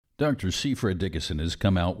Dr. C. Fred Dickinson has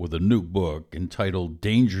come out with a new book entitled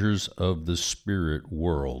Dangers of the Spirit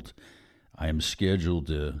World. I am scheduled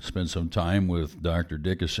to spend some time with Dr.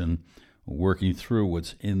 Dickinson working through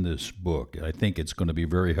what's in this book. I think it's going to be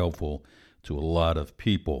very helpful to a lot of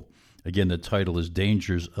people. Again, the title is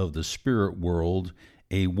Dangers of the Spirit World,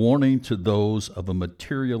 a warning to those of a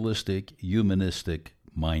materialistic, humanistic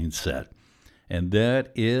mindset. And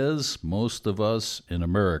that is most of us in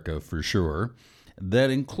America for sure.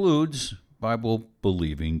 That includes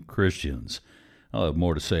Bible-believing Christians. I'll have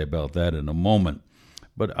more to say about that in a moment.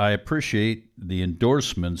 But I appreciate the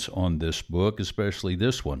endorsements on this book, especially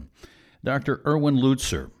this one. Dr. Erwin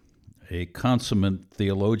Lutzer, a consummate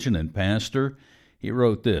theologian and pastor, he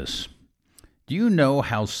wrote this: "Do you know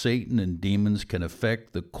how Satan and demons can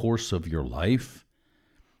affect the course of your life?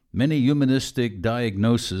 Many humanistic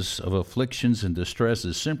diagnoses of afflictions and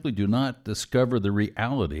distresses simply do not discover the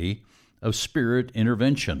reality of spirit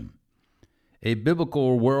intervention. A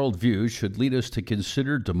biblical worldview should lead us to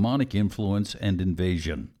consider demonic influence and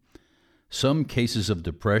invasion. Some cases of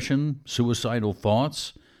depression, suicidal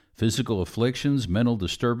thoughts, physical afflictions, mental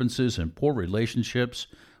disturbances, and poor relationships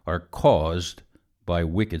are caused by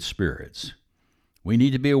wicked spirits. We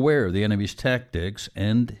need to be aware of the enemy's tactics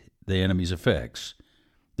and the enemy's effects.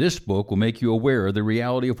 This book will make you aware of the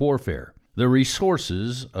reality of warfare, the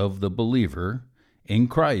resources of the believer in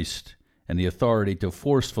Christ, and the authority to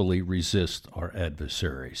forcefully resist our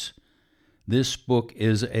adversaries. This book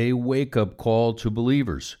is a wake-up call to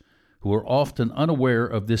believers who are often unaware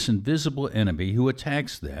of this invisible enemy who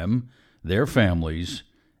attacks them, their families,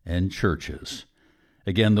 and churches."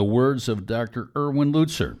 Again, the words of Dr. Erwin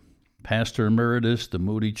Lutzer, Pastor Emeritus, the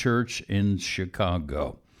Moody Church in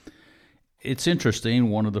Chicago. It's interesting,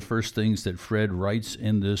 one of the first things that Fred writes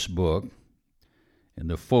in this book, in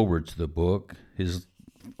the foreword to the book, his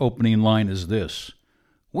opening line is this: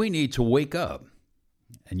 "We need to wake up."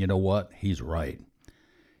 And you know what? He's right.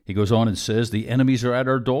 He goes on and says, "The enemies are at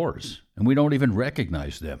our doors, and we don't even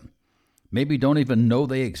recognize them. Maybe don't even know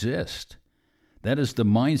they exist." That is the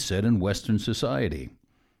mindset in Western society.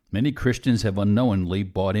 Many Christians have unknowingly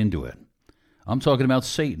bought into it. I'm talking about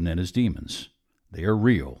Satan and his demons. They are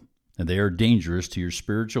real, and they are dangerous to your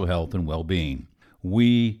spiritual health and well-being.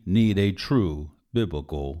 We need a true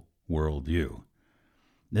biblical worldview.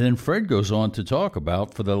 And then Fred goes on to talk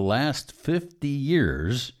about, for the last 50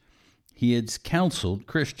 years, he has counseled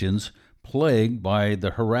Christians plagued by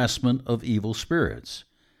the harassment of evil spirits.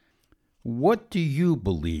 What do you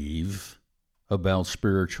believe about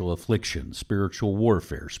spiritual affliction, spiritual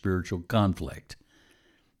warfare, spiritual conflict?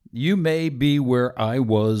 You may be where I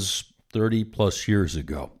was 30 plus years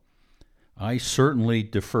ago. I certainly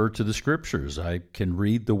defer to the scriptures. I can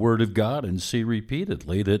read the Word of God and see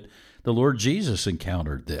repeatedly that the Lord Jesus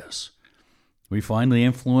encountered this. We find the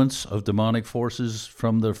influence of demonic forces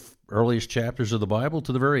from the earliest chapters of the Bible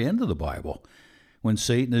to the very end of the Bible, when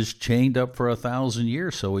Satan is chained up for 1,000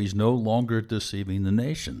 years, so he's no longer deceiving the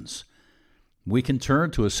nations. We can turn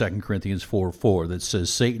to a 2 Corinthians 4:4 that says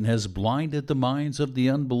Satan has blinded the minds of the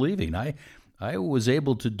unbelieving. I was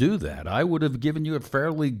able to do that. I would have given you a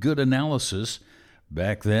fairly good analysis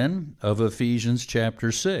back then of Ephesians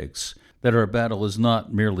chapter 6, that our battle is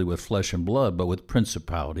not merely with flesh and blood, but with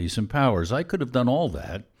principalities and powers. I could have done all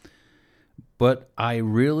that, but I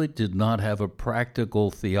really did not have a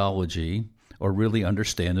practical theology or really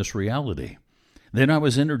understand this reality. Then I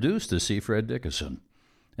was introduced to C. Fred Dickinson,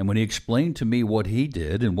 and when he explained to me what he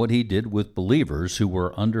did and what he did with believers who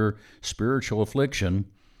were under spiritual affliction,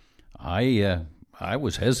 I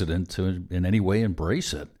was hesitant to in any way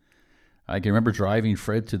embrace it. I can remember driving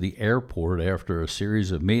Fred to the airport after a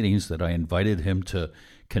series of meetings that I invited him to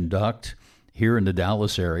conduct here in the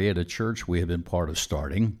Dallas area at a church we had been part of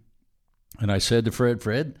starting. And I said to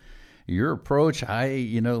Fred, your approach,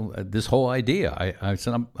 this whole idea, I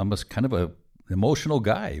said, I'm a kind of an emotional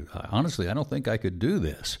guy. Honestly, I don't think I could do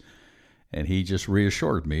this. And he just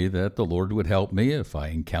reassured me that the Lord would help me if I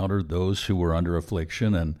encountered those who were under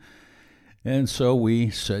affliction. And so we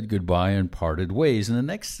said goodbye and parted ways. And the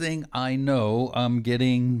next thing I know, I'm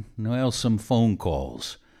getting, some phone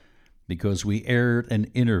calls because we aired an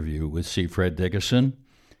interview with C. Fred Dickinson.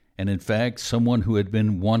 And in fact, someone who had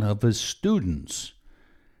been one of his students,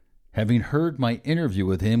 having heard my interview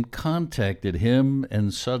with him, contacted him,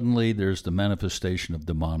 and suddenly there's the manifestation of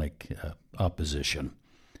demonic opposition.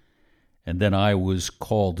 And then I was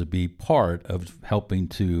called to be part of helping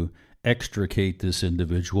to extricate this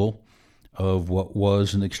individual of what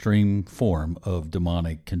was an extreme form of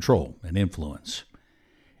demonic control and influence.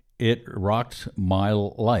 It rocked my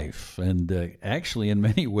life, and actually in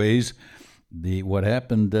many ways, what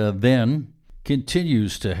happened then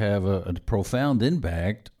continues to have a profound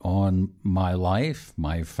impact on my life,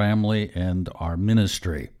 my family, and our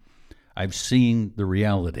ministry. I've seen the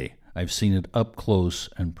reality. I've seen it up close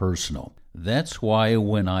and personal. That's why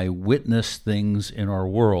when I witness things in our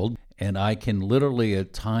world, and I can literally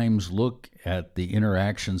at times look at the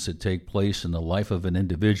interactions that take place in the life of an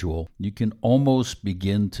individual, you can almost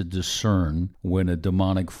begin to discern when a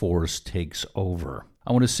demonic force takes over.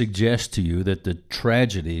 I want to suggest to you that the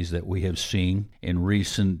tragedies that we have seen in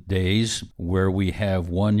recent days, where we have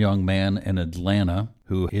one young man in Atlanta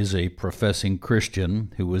who is a professing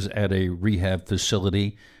Christian who was at a rehab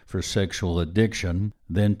facility for sexual addiction,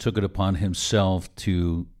 then took it upon himself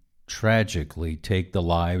to tragically take the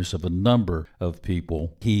lives of a number of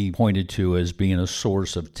people he pointed to as being a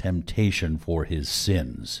source of temptation for his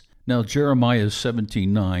sins. Now, Jeremiah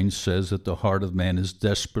 17:9 says that the heart of man is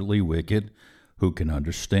desperately wicked. Who can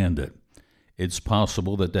understand it? It's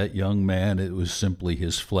possible that that young man, it was simply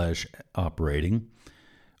his flesh operating,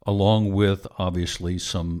 along with, obviously,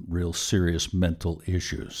 some real serious mental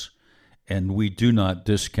issues. And we do not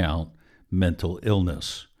discount mental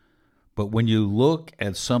illness. But when you look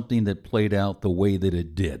at something that played out the way that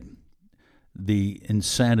it did, the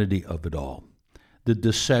insanity of it all, the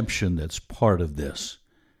deception that's part of this,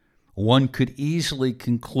 one could easily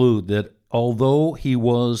conclude that although he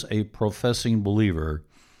was a professing believer,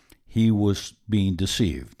 he was being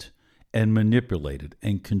deceived and manipulated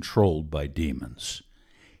and controlled by demons.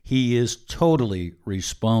 He is totally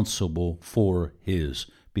responsible for his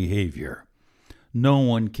behavior. No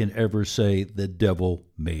one can ever say the devil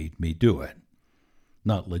made me do it.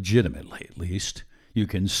 Not legitimately, at least. You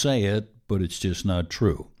can say it, but it's just not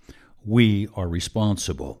true. We are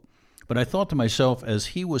responsible. But I thought to myself, as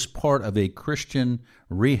he was part of a Christian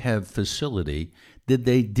rehab facility, did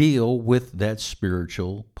they deal with that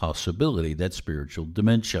spiritual possibility, that spiritual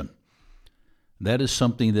dimension? That is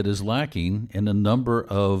something that is lacking in a number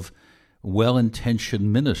of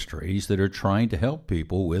well-intentioned ministries that are trying to help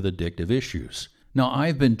people with addictive issues. Now,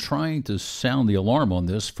 I've been trying to sound the alarm on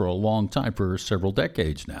this for a long time, for several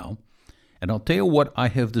decades now, and I'll tell you what I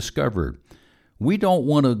have discovered. We don't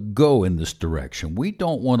want to go in this direction. We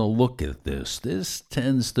don't want to look at this. This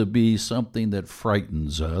tends to be something that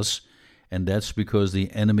frightens us, and that's because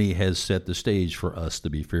the enemy has set the stage for us to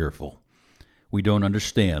be fearful. We don't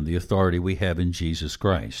understand the authority we have in Jesus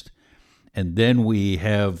Christ. And then we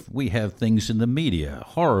have things in the media,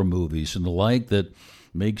 horror movies and the like, that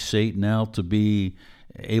make Satan out to be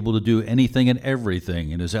able to do anything and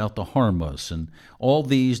everything and is out to harm us. And all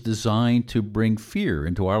these designed to bring fear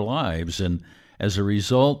into our lives. And as a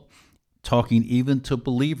result, talking even to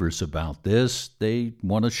believers about this, they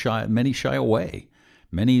want to many shy away.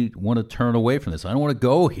 Many want to turn away from this. I don't want to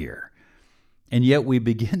go here. And yet we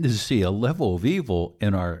begin to see a level of evil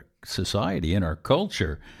in our society, in our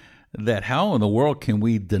culture, that how in the world can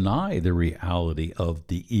we deny the reality of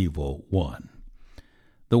the evil one?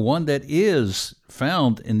 The one that is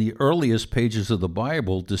found in the earliest pages of the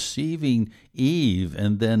Bible, deceiving Eve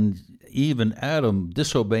and then even Adam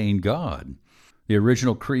disobeying God. The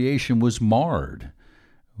original creation was marred.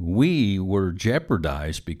 We were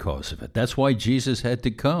jeopardized because of it. That's why Jesus had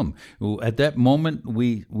to come. At that moment,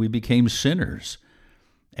 we became sinners,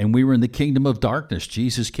 and we were in the kingdom of darkness.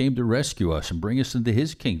 Jesus came to rescue us and bring us into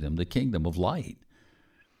his kingdom, the kingdom of light.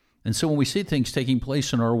 And so when we see things taking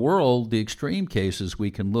place in our world, the extreme cases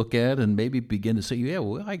we can look at and maybe begin to say, yeah,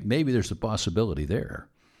 well, maybe there's a possibility there.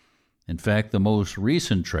 In fact, the most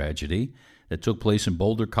recent tragedy that took place in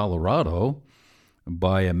Boulder, Colorado,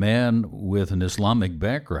 by a man with an Islamic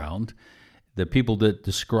background, the people that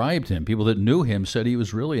described him, people that knew him, said he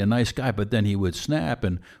was really a nice guy, but then he would snap.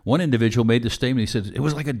 And one individual made the statement, he said, it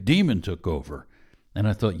was like a demon took over. And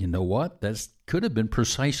I thought, you know what? That could have been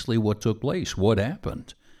precisely what took place, what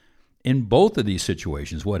happened. In both of these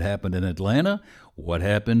situations, what happened in Atlanta, what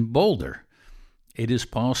happened in Boulder. It is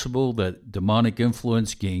possible that demonic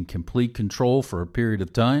influence gained complete control for a period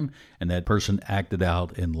of time, and that person acted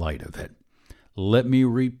out in light of it. Let me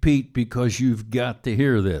repeat, because you've got to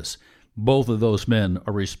hear this. Both of those men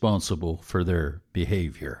are responsible for their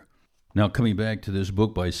behavior. Now, coming back to this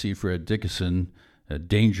book by C. Fred Dickinson,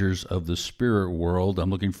 Dangers of the Spirit World, I'm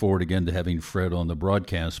looking forward again to having Fred on the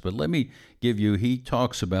broadcast, but let me give you, he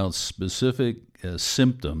talks about specific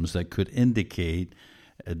symptoms that could indicate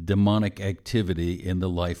demonic activity in the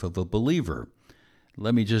life of a believer.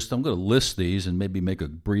 I'm going to list these and maybe make a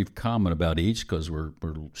brief comment about each because we're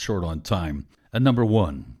short on time. Number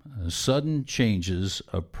one, sudden changes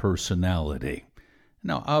of personality.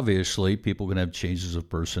 Now, obviously, people can have changes of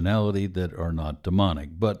personality that are not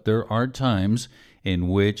demonic, but there are times in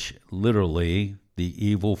which literally the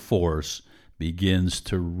evil force begins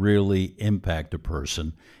to really impact a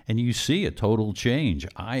person, and you see a total change.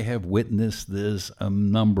 I have witnessed this a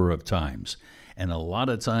number of times. And a lot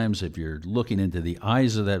of times, if you're looking into the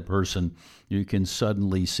eyes of that person, you can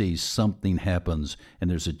suddenly see something happens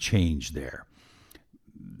and there's a change there.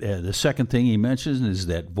 The second thing he mentions is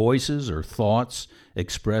that voices or thoughts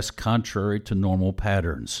express contrary to normal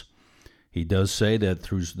patterns. He does say that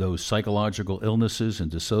through those psychological illnesses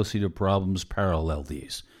and dissociative problems parallel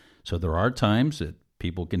these. So there are times that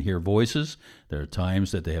people can hear voices. There are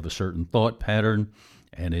times that they have a certain thought pattern,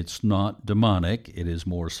 and it's not demonic. It is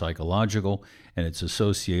more psychological, and it's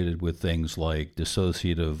associated with things like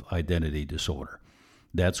dissociative identity disorder.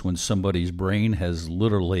 That's when somebody's brain has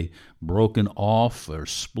literally broken off or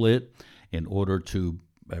split in order to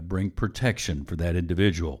bring protection for that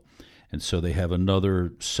individual. And so they have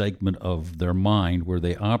another segment of their mind where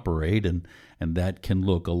they operate, and that can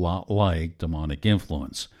look a lot like demonic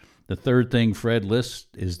influence. The third thing Fred lists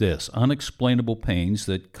is this: unexplainable pains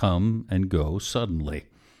that come and go suddenly.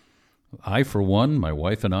 I, for one, my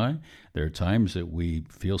wife and I, there are times that we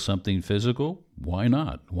feel something physical. Why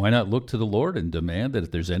not? Why not look to the Lord and demand that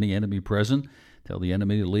if there's any enemy present, tell the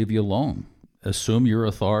enemy to leave you alone? Assume your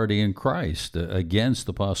authority in Christ against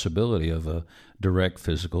the possibility of a direct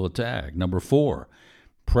physical attack. Number 4,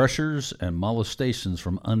 pressures and molestations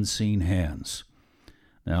from unseen hands.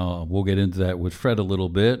 Now, we'll get into that with Fred a little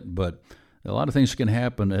bit, but a lot of things can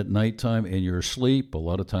happen at nighttime in your sleep. A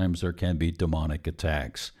lot of times there can be demonic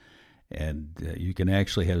attacks, and you can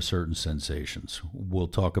actually have certain sensations. We'll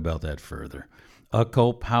talk about that further.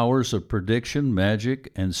 Occult powers of prediction,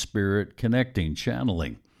 magic, and spirit connecting,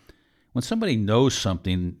 channeling. When somebody knows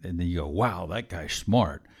something and then you go, wow, that guy's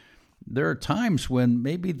smart, there are times when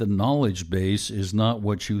maybe the knowledge base is not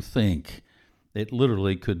what you think. It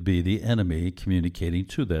literally could be the enemy communicating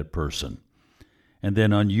to that person. And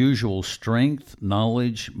then unusual strength,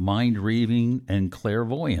 knowledge, mind reading, and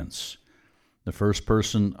clairvoyance. The first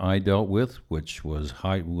person I dealt with, which was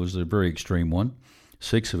a very extreme one,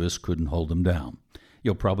 6 of us couldn't hold him down.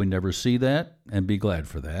 You'll probably never see that, and be glad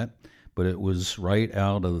for that. But it was right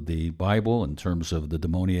out of the Bible in terms of the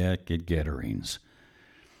demoniac at Gadarenes.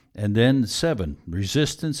 And then 7,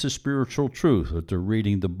 resistance to spiritual truth, or to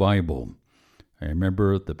reading the Bible. I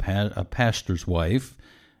remember a pastor's wife,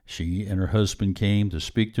 she and her husband came to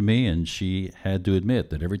speak to me, and she had to admit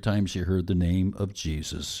that every time she heard the name of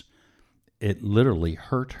Jesus, it literally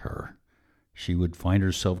hurt her. She would find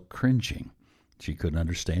herself cringing. She couldn't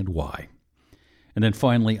understand why. And then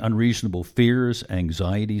finally, unreasonable fears,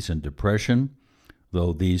 anxieties, and depression,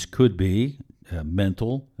 though these could be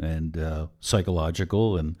mental and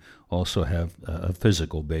psychological and also have a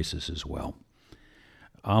physical basis as well.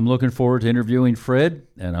 I'm looking forward to interviewing Fred,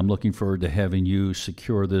 and I'm looking forward to having you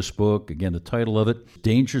secure this book. Again, the title of it,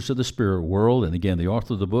 Dangers of the Spirit World. And again, the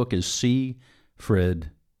author of the book is C.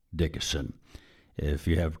 Fred Dickinson. If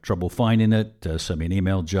you have trouble finding it, send me an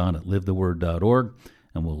email, john@livetheword.org,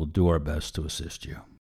 and we'll do our best to assist you.